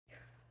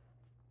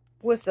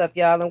What's up,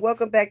 y'all, and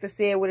welcome back to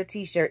Say It With a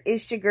T-Shirt.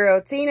 It's your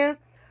girl Tina,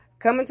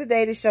 coming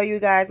today to show you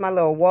guys my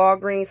little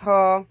Walgreens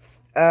haul.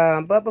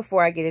 But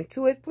before I get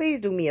into it, please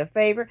do me a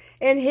favor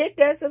and hit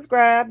that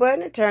subscribe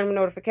button and turn the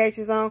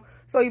notifications on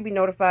so you'll be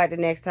notified the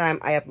next time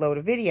I upload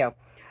a video.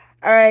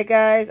 Alright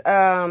guys,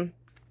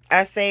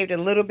 I saved a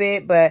little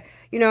bit, but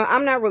you know,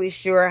 I'm not really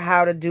sure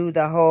how to do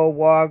the whole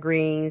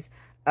Walgreens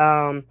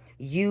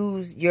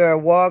use your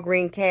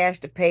Walgreens cash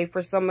to pay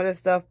for some of the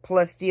stuff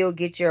plus still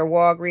get your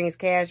Walgreens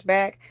cash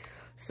back.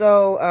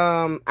 So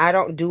I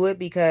don't do it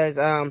because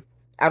I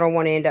don't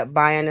want to end up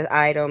buying the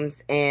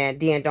items and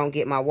then don't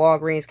get my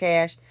Walgreens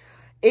cash.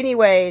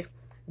 Anyways,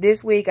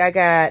 this week I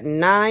got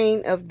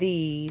 9 of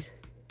these.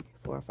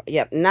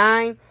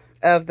 9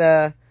 of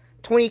the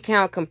 20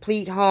 count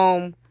complete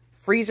home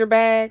freezer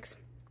bags.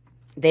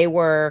 They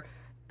were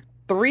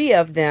 3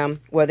 of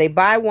them. Well, they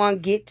buy one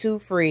get 2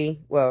 free.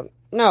 Well,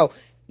 no,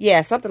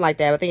 yeah, something like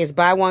that. I think it's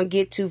buy one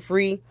get 2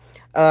 free.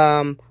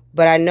 But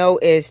I know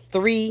it's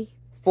 3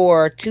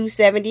 for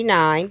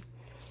 $2.79.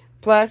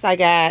 Plus, I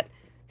got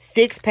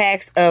 6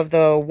 packs of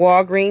the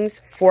Walgreens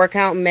 4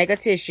 count mega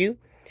tissue.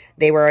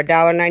 They were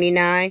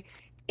 $1.99.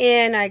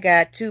 And I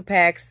got 2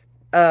 packs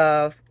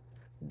of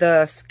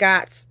the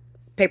Scott's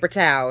paper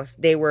towels.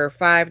 They were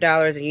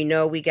 $5. And you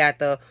know we got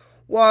the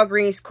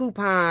Walgreens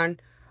coupon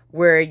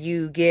where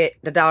you get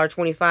the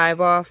 $1.25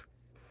 off.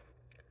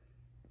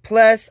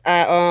 Plus,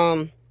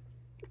 I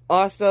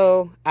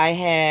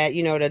had,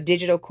 you know, the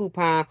digital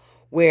coupon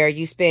where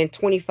you spend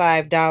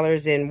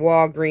 $25 in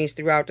Walgreens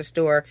throughout the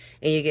store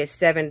and you get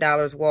 $7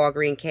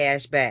 Walgreens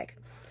cash back.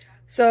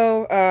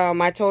 So,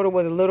 my total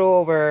was a little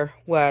over,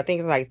 well, I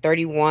think it's like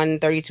 $31,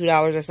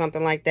 $32 or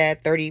something like that.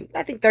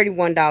 I think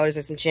 $31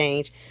 and some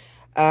change.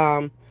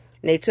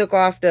 They took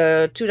off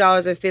the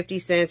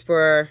 $2.50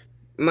 for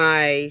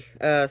my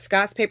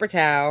Scott's paper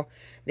towel.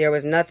 There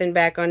was nothing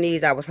back on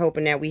these. I was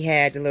hoping that we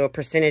had the little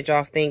percentage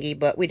off thingy,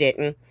 but we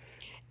didn't.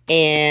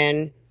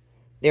 And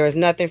there was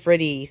nothing for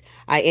these.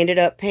 I ended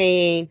up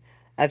paying,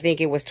 I think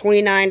it was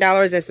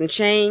 $29 and some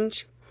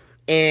change.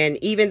 And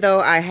even though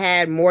I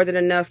had more than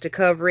enough to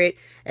cover it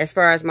as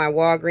far as my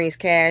Walgreens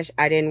cash,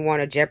 I didn't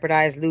want to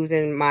jeopardize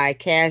losing my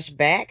cash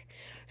back.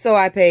 So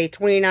I paid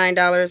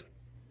 $29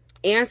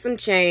 and some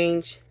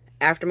change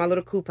after my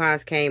little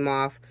coupons came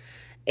off.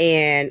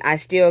 And I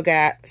still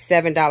got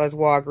 $7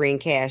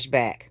 Walgreens cash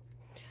back.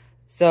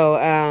 So,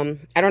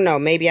 I don't know.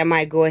 Maybe I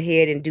might go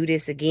ahead and do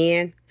this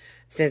again.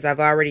 Since I've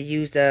already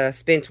used the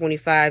spend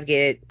 $25,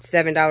 get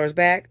 $7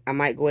 back. I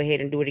might go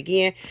ahead and do it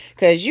again.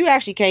 Because you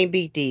actually can't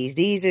beat these.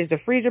 These is the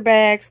freezer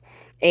bags.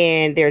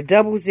 And they're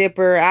double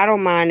zipper. I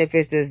don't mind if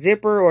it's the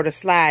zipper or the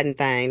sliding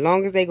thing.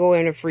 Long as they go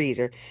in the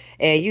freezer.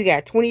 And you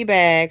got 20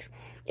 bags.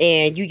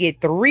 And you get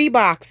 3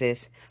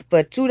 boxes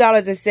for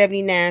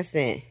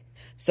 $2.79.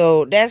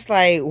 So that's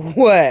like,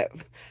 what?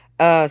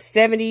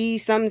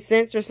 70-something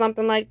cents or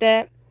something like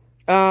that.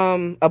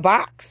 A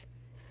box.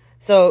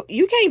 So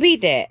you can't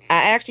beat that.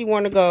 I actually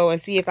want to go and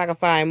see if I can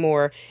find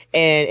more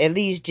and at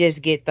least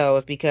just get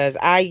those because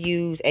I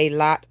use a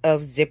lot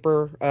of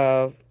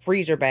zipper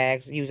freezer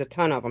bags. Use a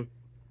ton of them.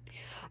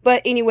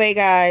 But anyway,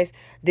 guys,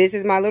 this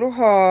is my little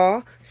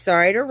haul.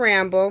 Sorry to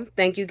ramble.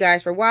 Thank you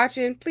guys for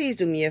watching. Please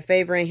do me a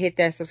favor and hit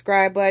that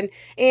subscribe button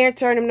and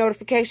turn them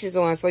notifications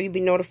on so you'll be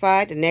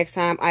notified the next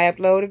time I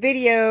upload a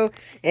video.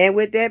 And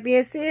with that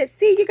being said,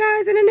 see you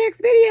guys in the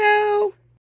next video.